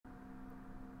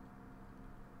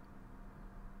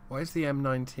What is the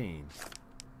M19?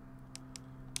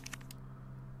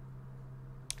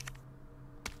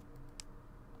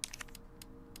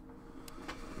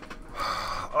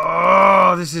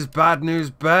 Oh, this is bad news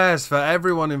bears for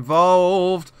everyone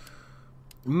involved.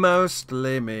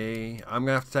 Mostly me. I'm going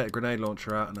to have to take the grenade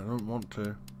launcher out, and I don't want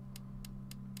to.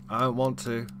 I don't want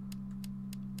to.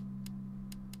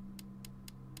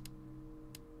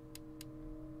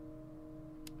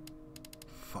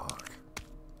 Fuck.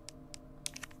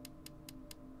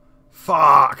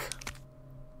 Fuck!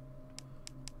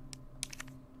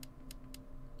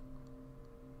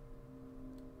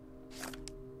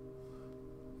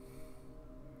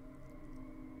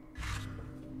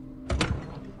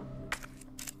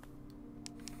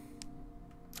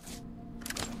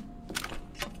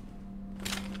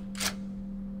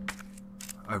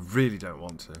 I really don't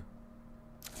want to.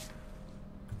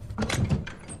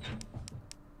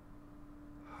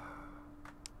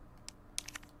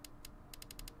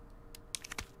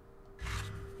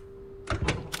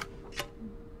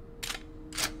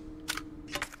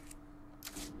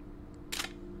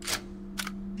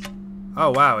 Oh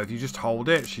wow, if you just hold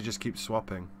it, she just keeps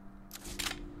swapping.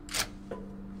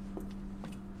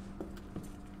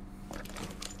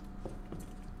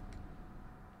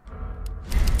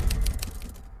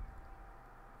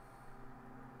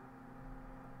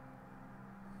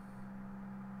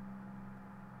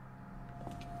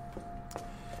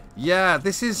 Yeah,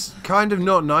 this is kind of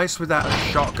not nice with that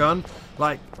shotgun.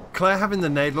 Like, Claire having the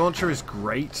nade launcher is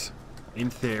great, in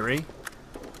theory.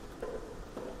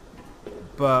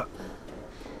 But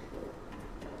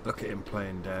look at him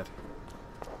playing dead.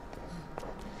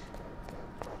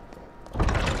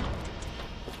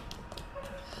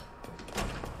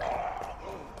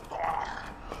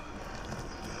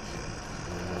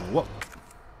 What?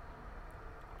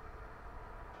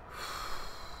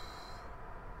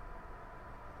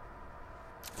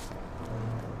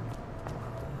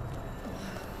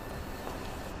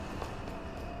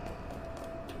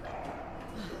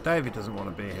 David doesn't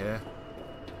want to be here.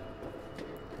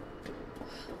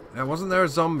 Now, wasn't there a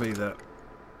zombie that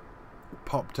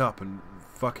popped up and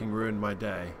fucking ruined my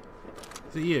day?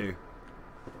 Is it you?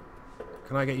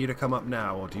 Can I get you to come up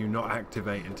now, or do you not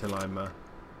activate until I'm...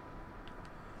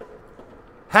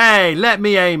 Hey, let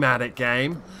me aim at it,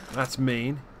 game. That's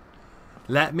mean.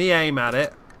 Let me aim at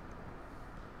it.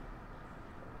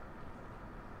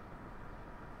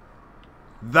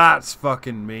 That's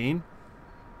fucking mean.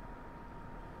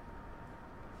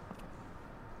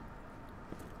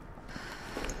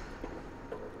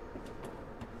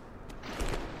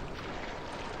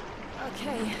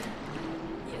 Okay,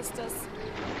 hier ist das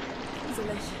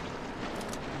gruselig.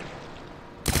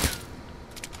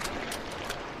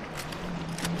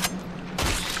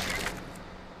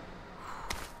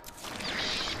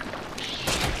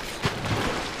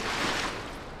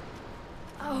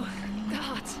 Oh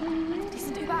Gott, die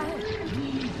sind überall.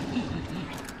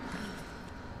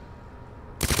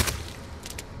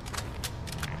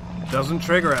 Doesn't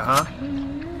trigger it, huh?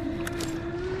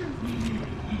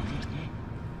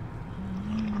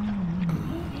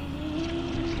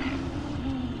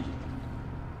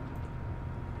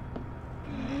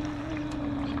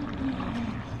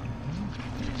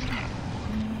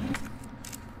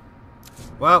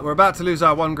 Well, we're about to lose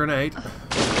our one grenade.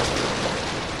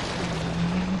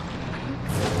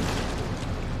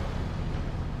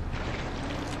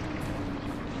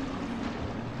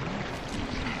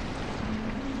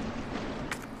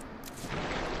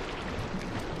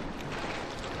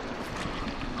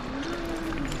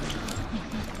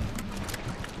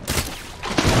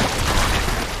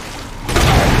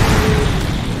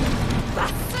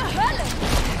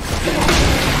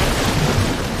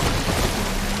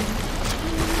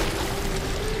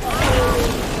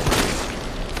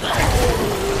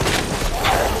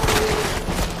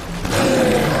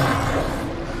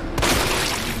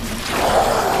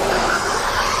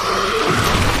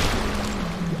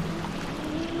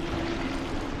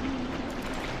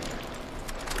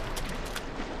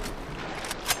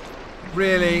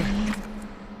 Really?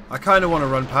 I kind of want to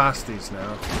run past these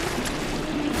now.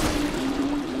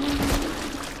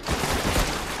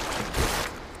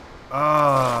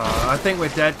 Ah, I think we're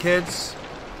dead, kids.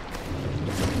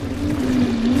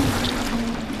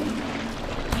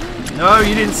 No,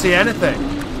 you didn't see anything.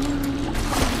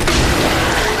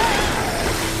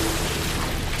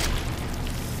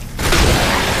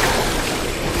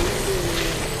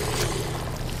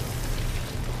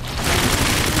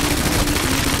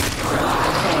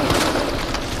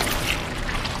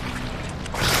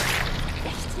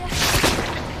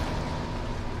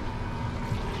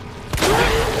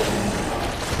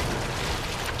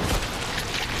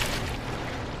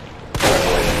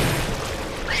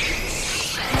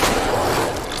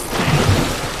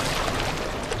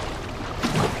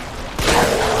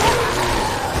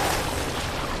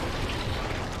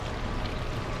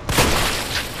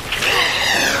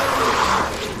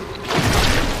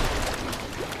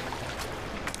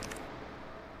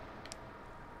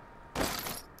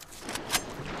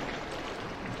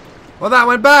 Well, that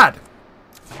went bad.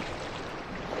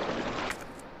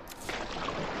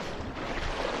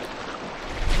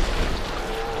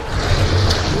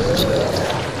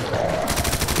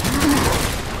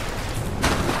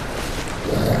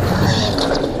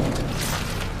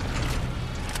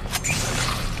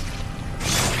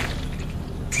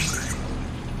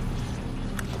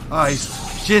 Oh, he's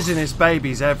jizzing his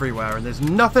babies everywhere, and there's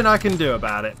nothing I can do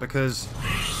about it because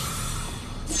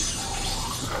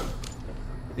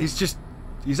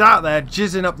he's out there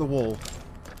jizzing up the wall.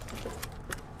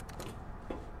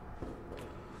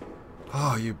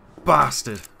 Oh, you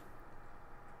bastard.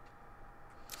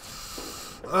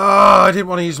 Oh, I didn't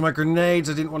want to use my grenades.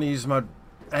 I didn't want to use my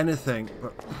anything.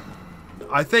 But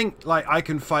I think, like, I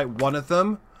can fight one of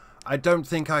them. I don't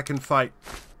think I can fight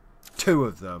two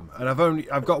of them. And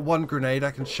I've got one grenade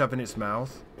I can shove in its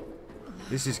mouth.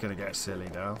 This is going to get silly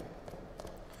now.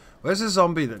 Where's the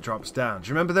zombie that drops down? Do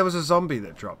you remember there was a zombie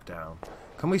that dropped down?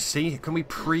 Can we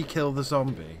pre-kill the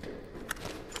zombie?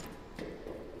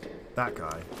 That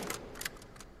guy.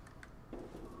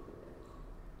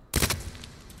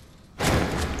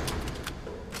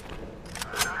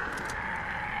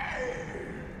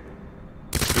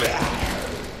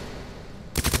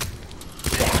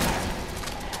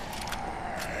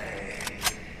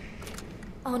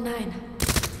 Oh nein.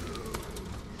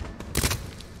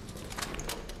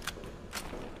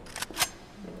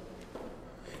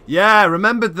 Yeah,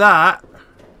 remembered that.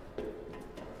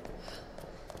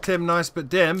 Tim, nice but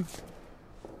dim.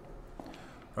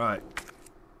 Right.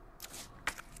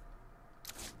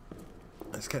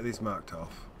 Let's get these marked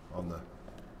off on the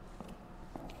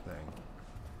thing.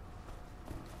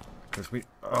 Because we...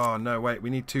 Oh, no, wait. We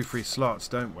need 2 free slots,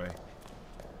 don't we?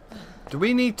 Do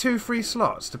we need 2 free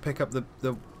slots to pick up the...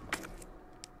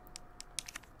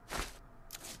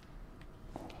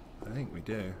 I think we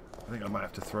do. I think I might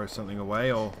have to throw something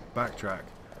away or backtrack.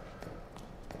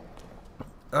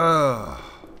 Ugh.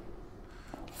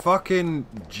 Fucking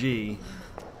G.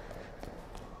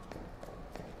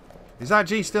 Is that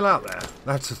G still out there?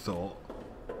 That's a thought.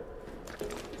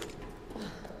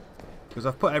 Because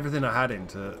I've put everything I had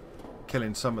into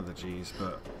killing some of the Gs,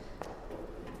 but...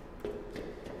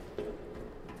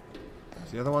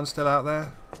 Is the other one still out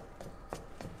there?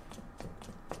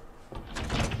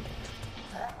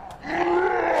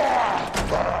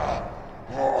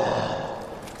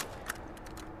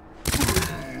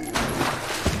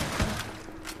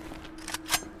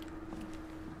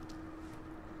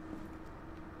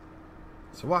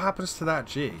 So what happens to that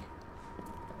G?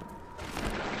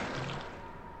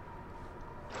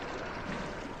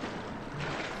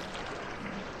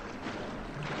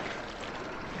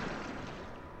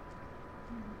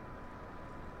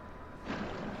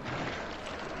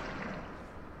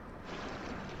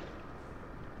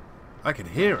 I can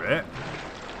hear it.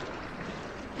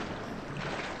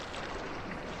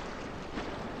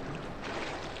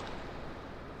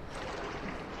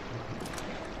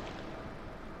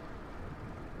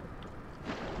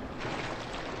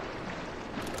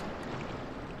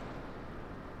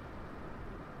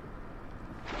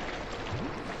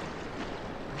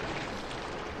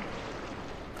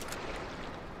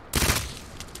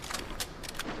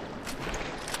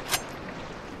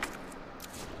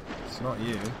 It's not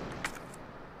you.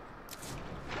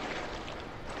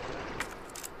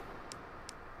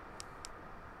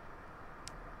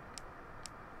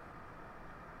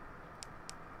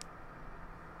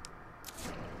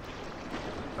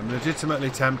 I'm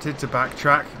legitimately tempted to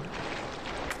backtrack,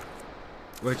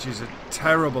 which is a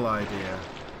terrible idea.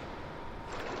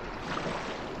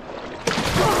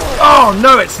 Oh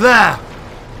no, it's there!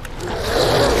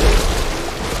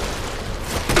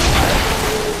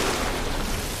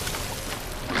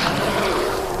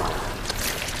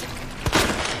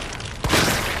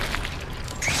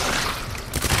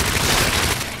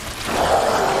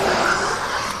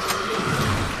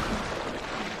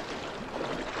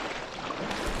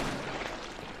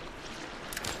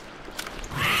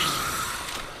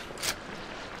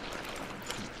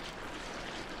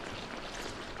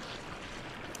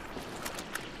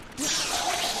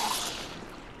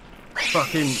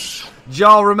 Fucking...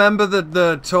 Y'all remember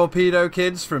the torpedo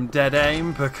kids from Dead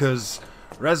Aim? Because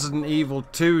Resident Evil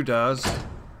 2 does.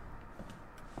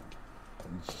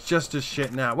 It's just as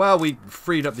shit now. Well, we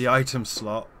freed up the item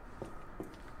slot,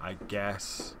 I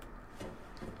guess.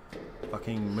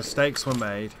 Fucking mistakes were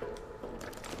made.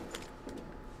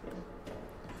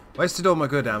 Wasted all my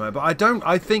good ammo, but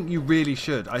I think you really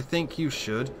should. I think you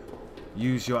should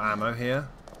use your ammo here.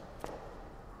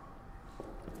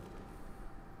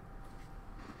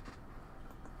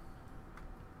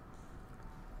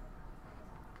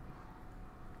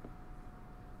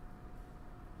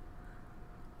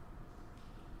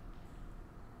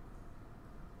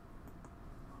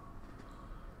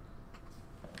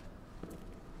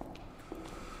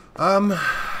 Fuck.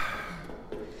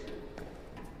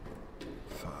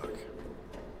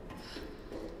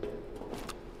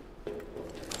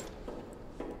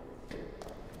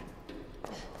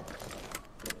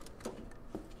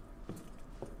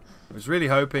 I was really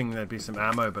hoping there'd be some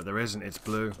ammo, but there isn't. It's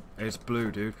blue. It's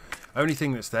blue, dude. Only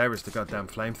thing that's there is the goddamn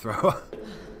flamethrower.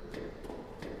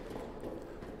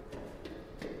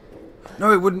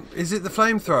 No, it wouldn't. Is it the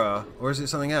flamethrower? Or is it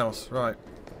something else? Right.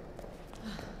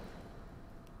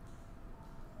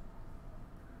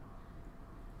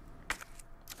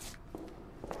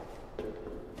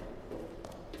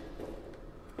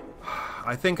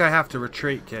 I think I have to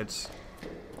retreat, kids.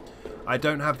 I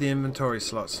don't have the inventory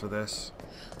slots for this.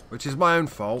 Which is my own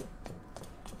fault.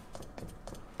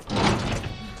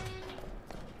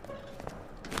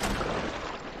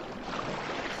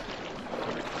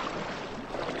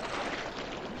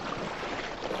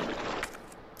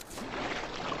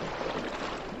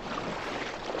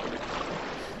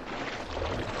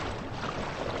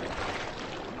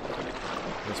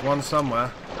 There's one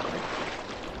somewhere.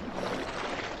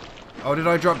 Oh, did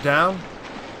I drop down?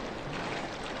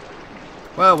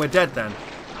 Well, we're dead then.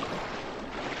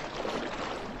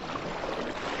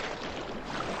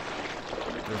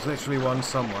 There's literally one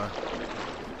somewhere.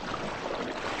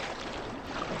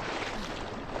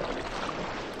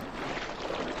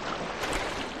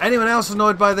 Anyone else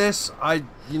annoyed by this?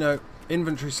 You know,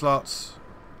 inventory slots.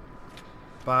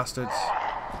 Bastards.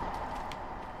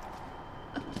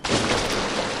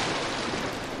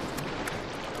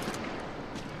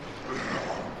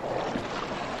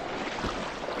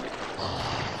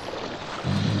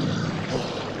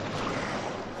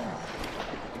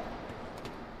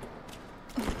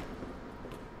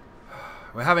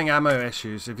 We're having ammo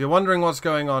issues. If you're wondering what's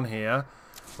going on here,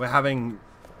 we're having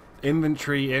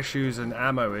inventory issues and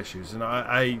ammo issues, and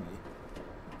I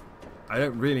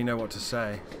don't really know what to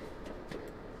say.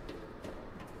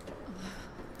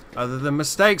 Other than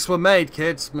mistakes were made,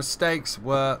 kids. Mistakes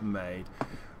were made.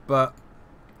 But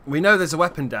we know there's a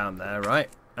weapon down there, right?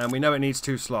 And we know it needs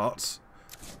 2 slots.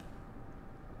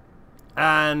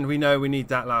 And we know we need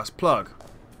that last plug.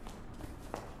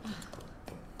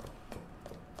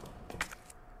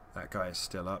 That guy is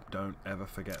still up. Don't ever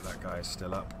forget that guy is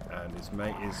still up. And his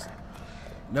mate is...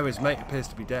 No, his mate appears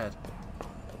to be dead.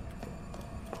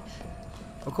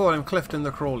 We'll call him Clifton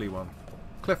the Crawly one.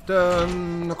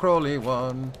 Clifton the Crawly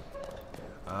one.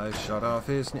 I shot off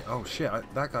his... Oh shit,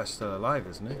 that guy's still alive,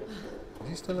 isn't he? Is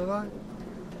he still alive?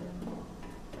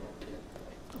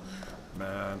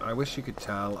 Man, I wish you could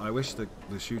tell. I wish the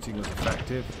shooting was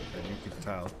effective and you could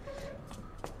tell.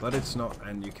 But it's not,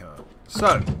 and you can't.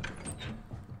 So...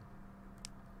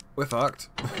 We're fucked.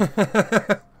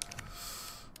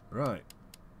 Right.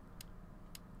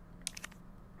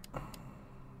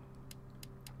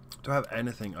 Do I have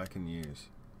anything I can use?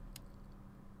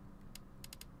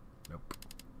 Nope.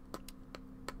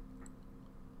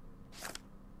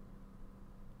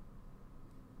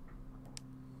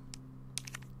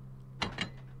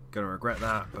 Gonna regret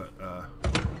that, but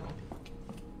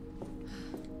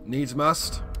needs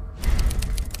must.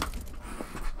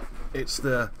 It's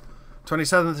the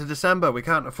 27th of December. We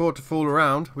can't afford to fool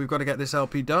around. We've got to get this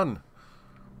LP done.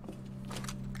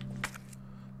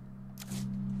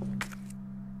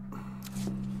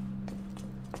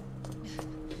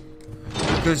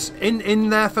 Because in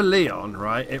there for Leon,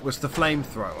 right, it was the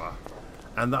flamethrower.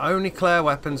 And the only Claire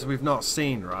weapons we've not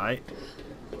seen, right?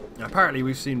 Apparently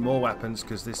we've seen more weapons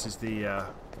because this is the...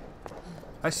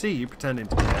 I see you pretending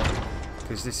to be dead.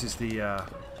 Because this is the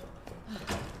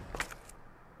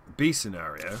B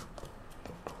scenario.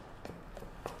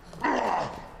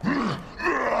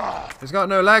 He's got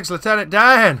no legs, Lieutenant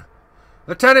Dan!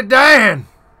 Lieutenant Dan!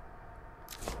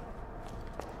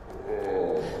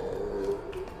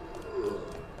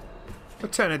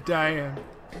 Lieutenant Dan.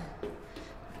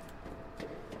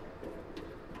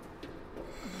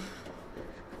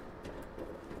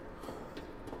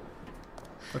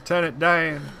 Lieutenant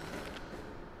Dan.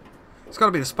 It's got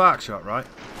to be the spark shot, right?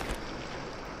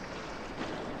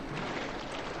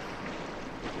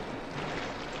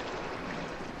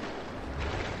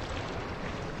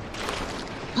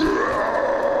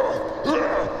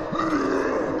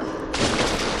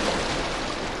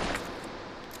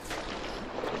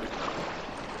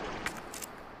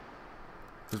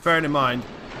 Because bearing in mind,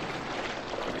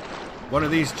 one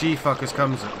of these G-fuckers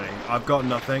comes at me. I've got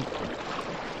nothing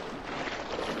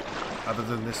other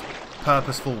than this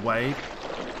purposeful wave.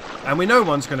 And we know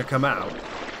one's going to come out.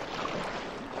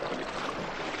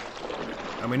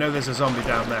 And we know there's a zombie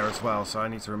down there as well, so I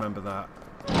need to remember that.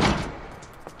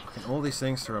 All these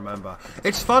things to remember.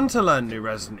 It's fun to learn new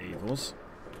Resident Evils.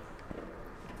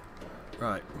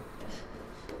 Right.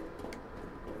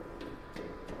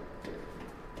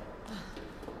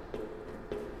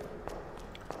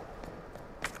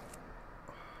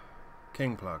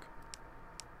 King plug.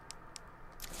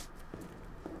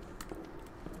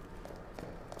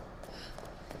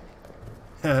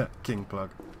 King plug.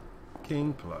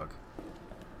 King plug.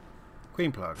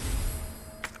 Queen plug.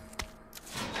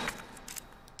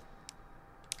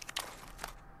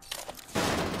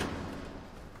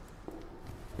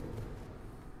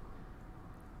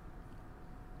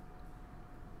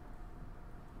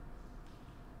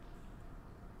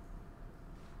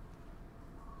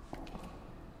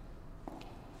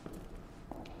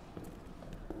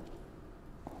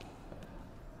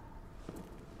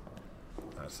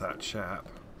 That's that chap.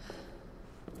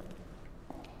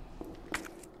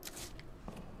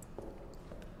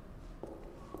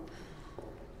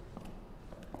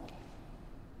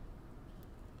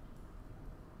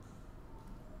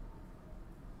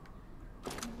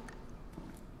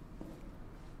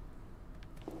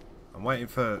 I'm waiting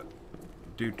for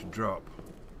dude to drop.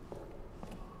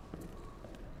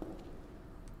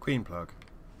 Queen plug.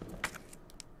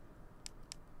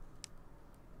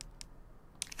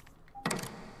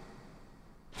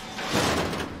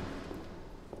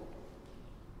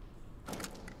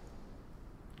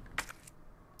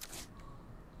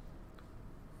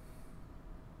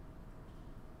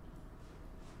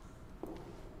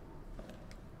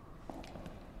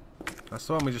 That's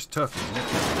the one we just took, isn't it?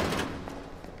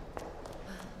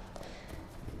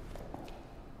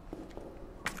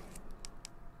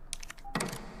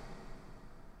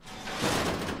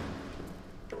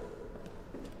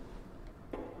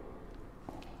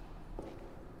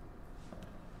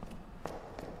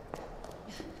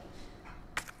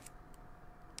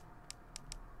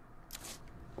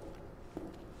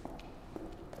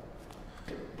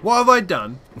 What have I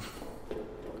done?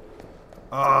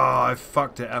 Oh, I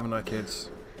fucked it, haven't I, kids?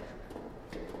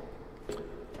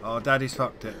 Oh, Daddy's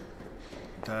fucked it.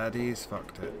 Daddy's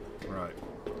fucked it. Right.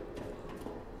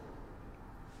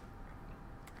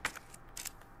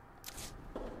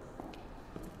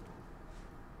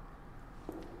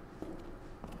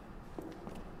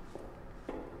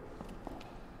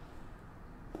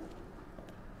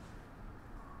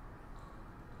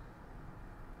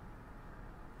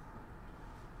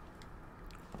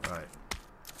 Right.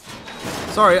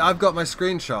 Sorry, I've got my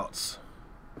screenshots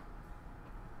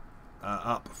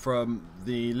up from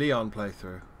the Leon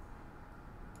playthrough.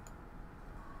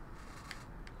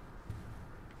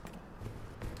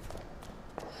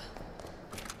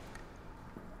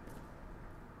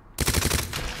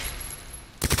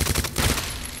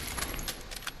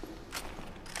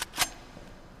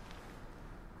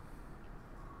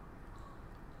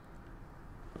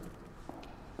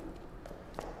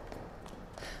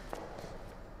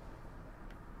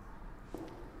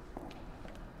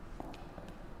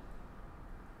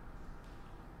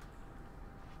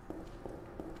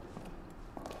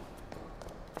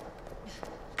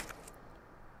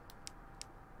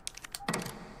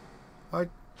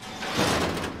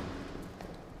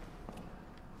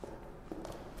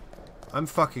 I'm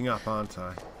fucking up, aren't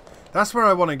I? That's where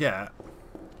I want to get.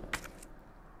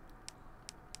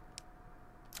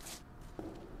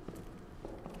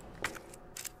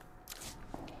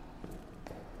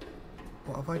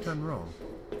 What have I done wrong?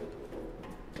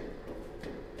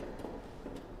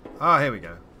 Ah, here we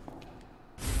go.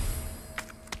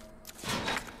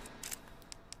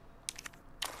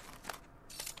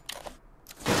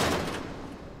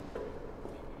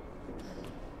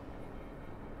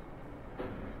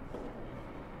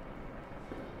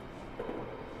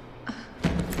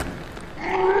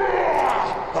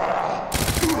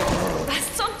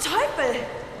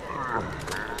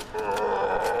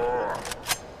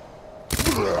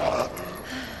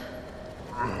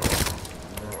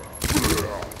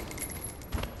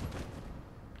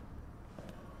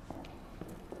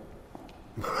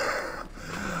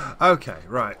 Okay,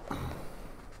 right.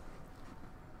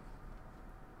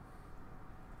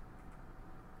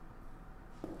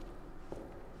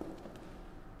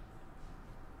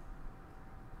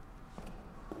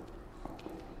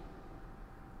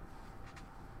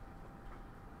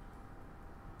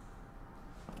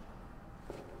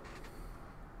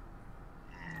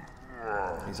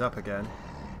 He's up again.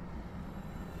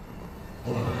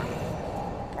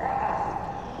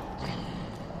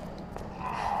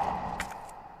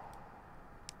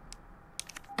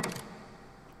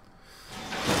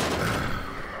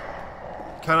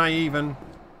 Can I even?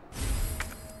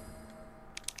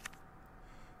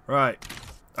 Right.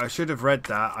 I should have read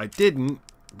that. I didn't.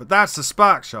 But that's the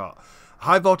spark shot.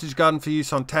 High voltage gun for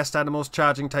use on test animals.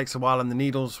 Charging takes a while and the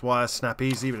needles wires snap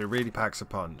easy, but it really packs a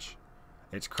punch.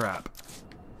 It's crap.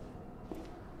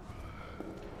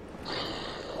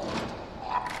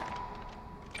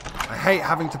 I hate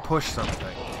having to push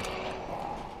something.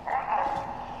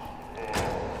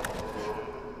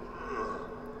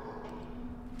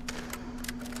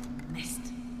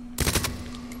 Missed.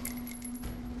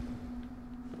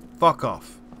 Fuck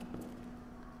off.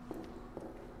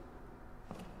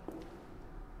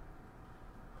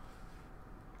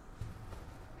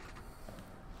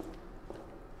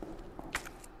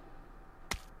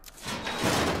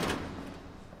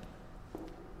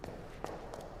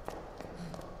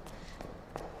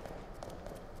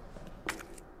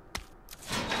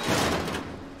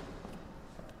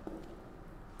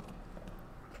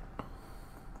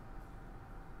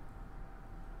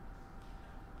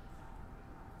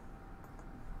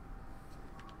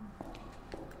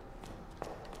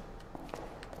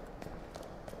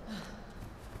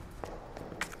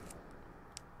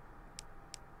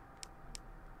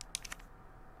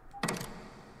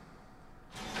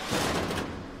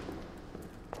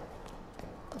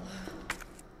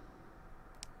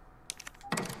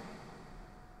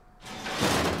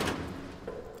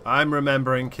 I'm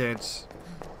remembering, kids.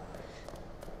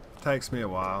 Takes me a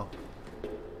while.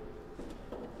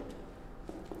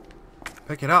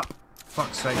 Pick it up!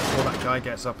 Fuck's sake, before that guy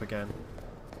gets up again.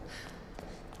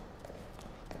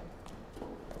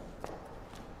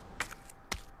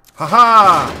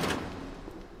 Haha!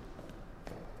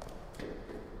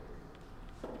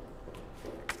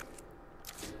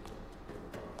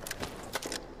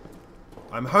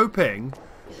 I'm hoping,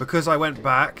 because I went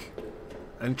back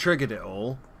and triggered it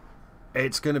all,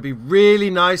 it's going to be really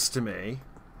nice to me.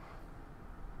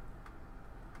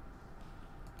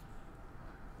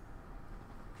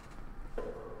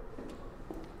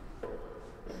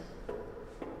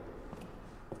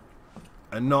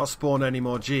 And not spawn any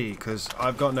more G, because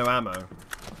I've got no ammo.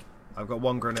 I've got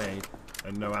one grenade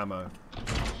and no ammo.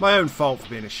 My own fault for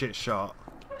being a shit shot.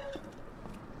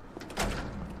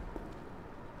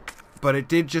 But it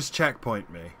did just checkpoint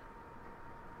me.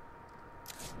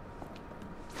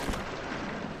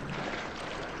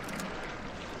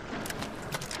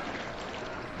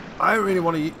 I don't really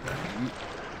want to...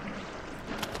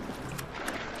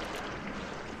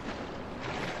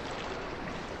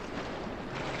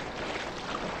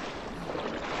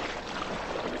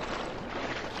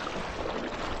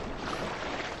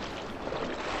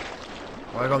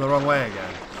 Have I gone the wrong way again?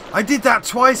 I did that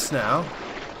twice now!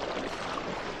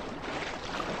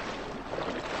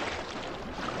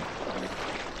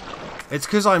 It's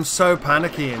because I'm so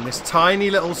panicky in this tiny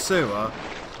little sewer.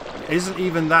 Isn't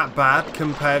even that bad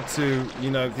compared to,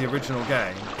 you know, the original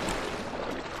game.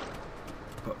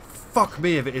 But fuck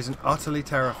me if it isn't utterly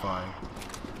terrifying.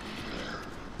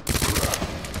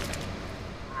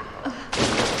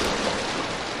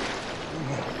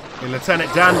 Hey,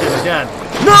 Lieutenant Dandin again.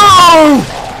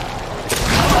 No!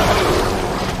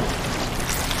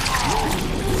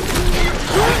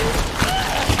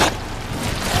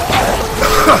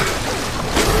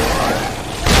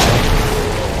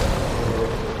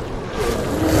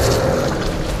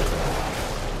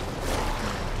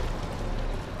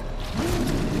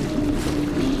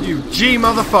 G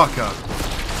motherfucker!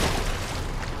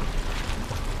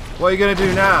 What are you gonna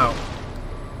do now?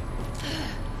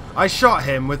 I shot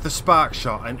him with the spark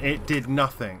shot and it did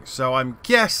nothing, so I'm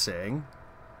guessing...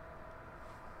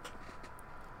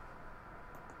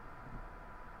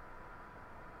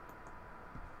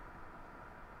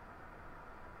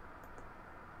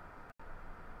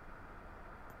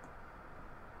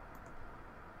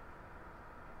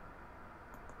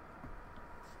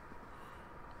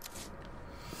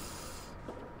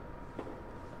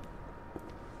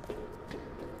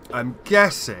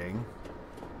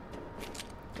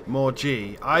 more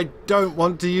G. I don't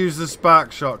want to use the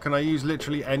spark shot. Can I use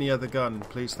literally any other gun?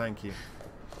 Please, thank you.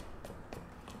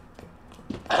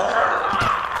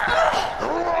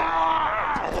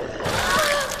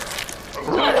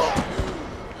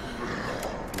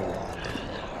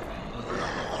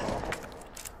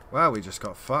 Wow, we just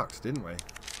got fucked, didn't we?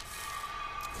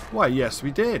 Why, yes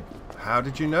we did. How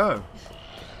did you know?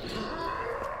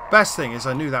 Best thing is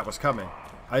I knew that was coming.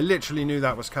 I literally knew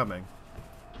that was coming.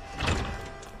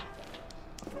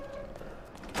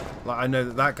 Like, I know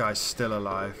that that guy's still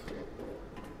alive.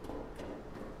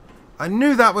 I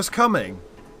knew that was coming.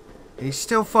 He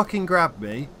still fucking grabbed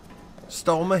me.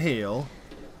 Stole my heal.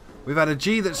 We've had a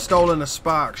G that's stolen a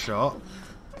spark shot.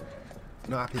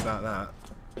 Not happy about that.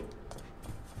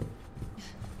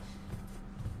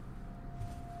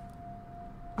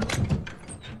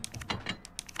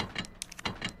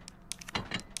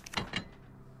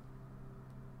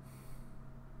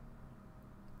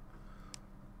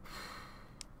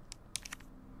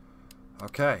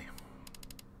 Okay.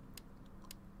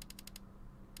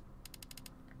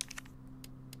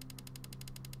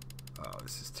 Oh,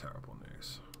 this is terrible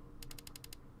news.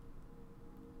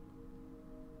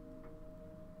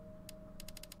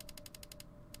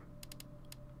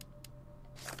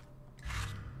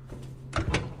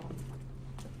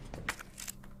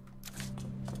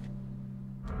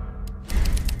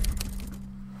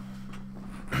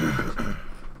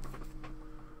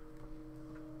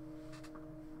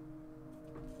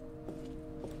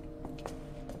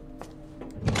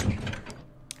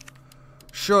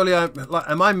 Surely,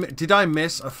 did I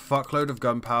miss a fuckload of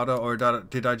gunpowder, or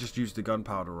did I just use the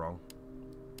gunpowder wrong?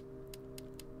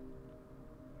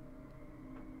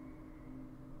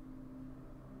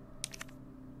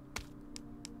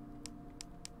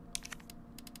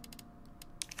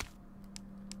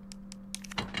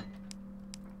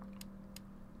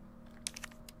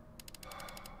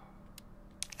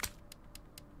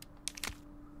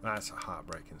 That's a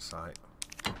heartbreaking sight.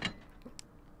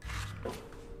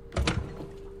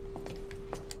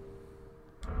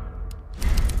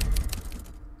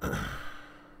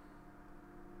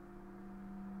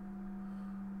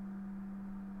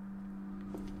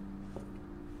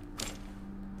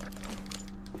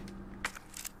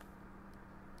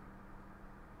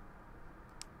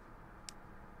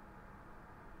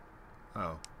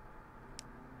 Oh.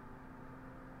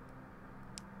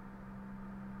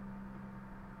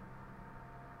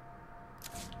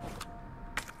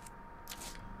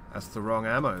 That's the wrong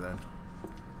ammo then.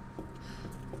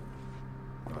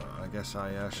 I guess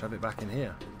I shove it back in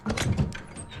here.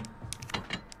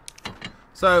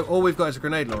 So all we've got is a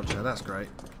grenade launcher. That's great.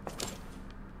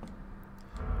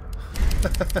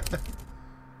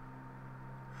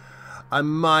 I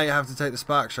might have to take the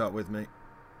spark shot with me.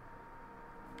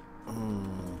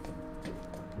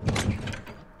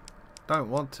 Don't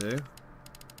want to.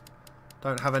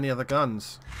 Don't have any other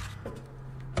guns.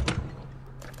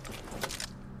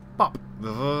 Pop.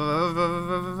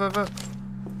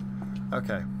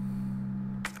 Okay.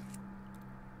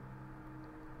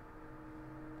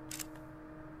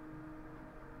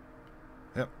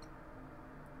 Yep.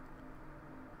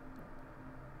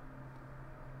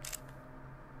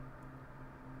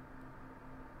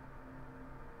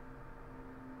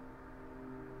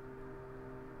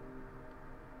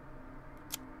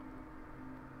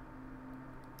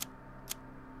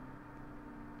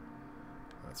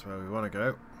 That's where we want to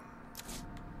go.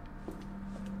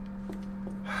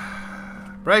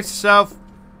 Brace yourself.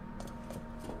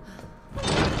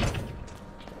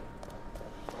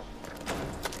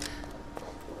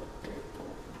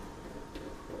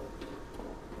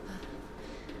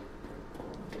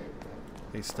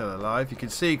 He's still alive. You can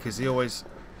see because he always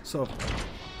sort of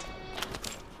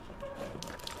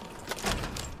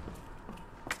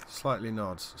slightly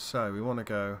nods. So we want to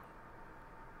go.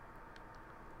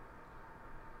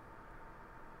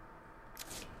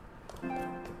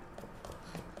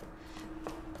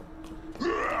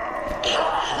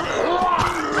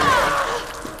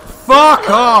 Fuck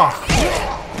off!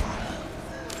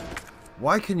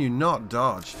 Why can you not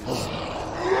dodge?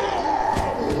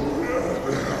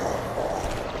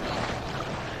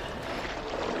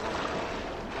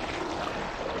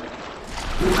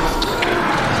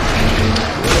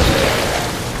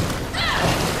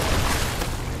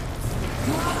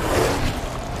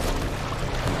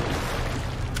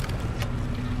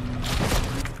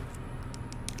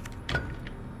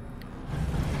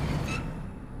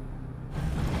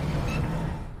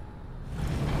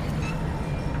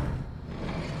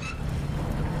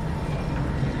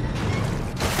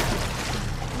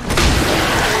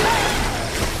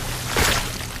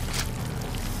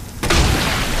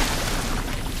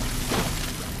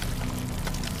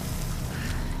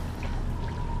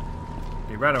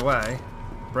 Ran away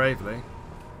bravely.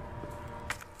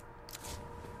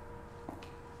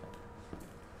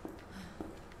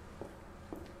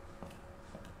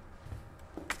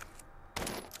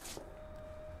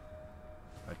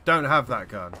 I don't have that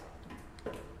gun.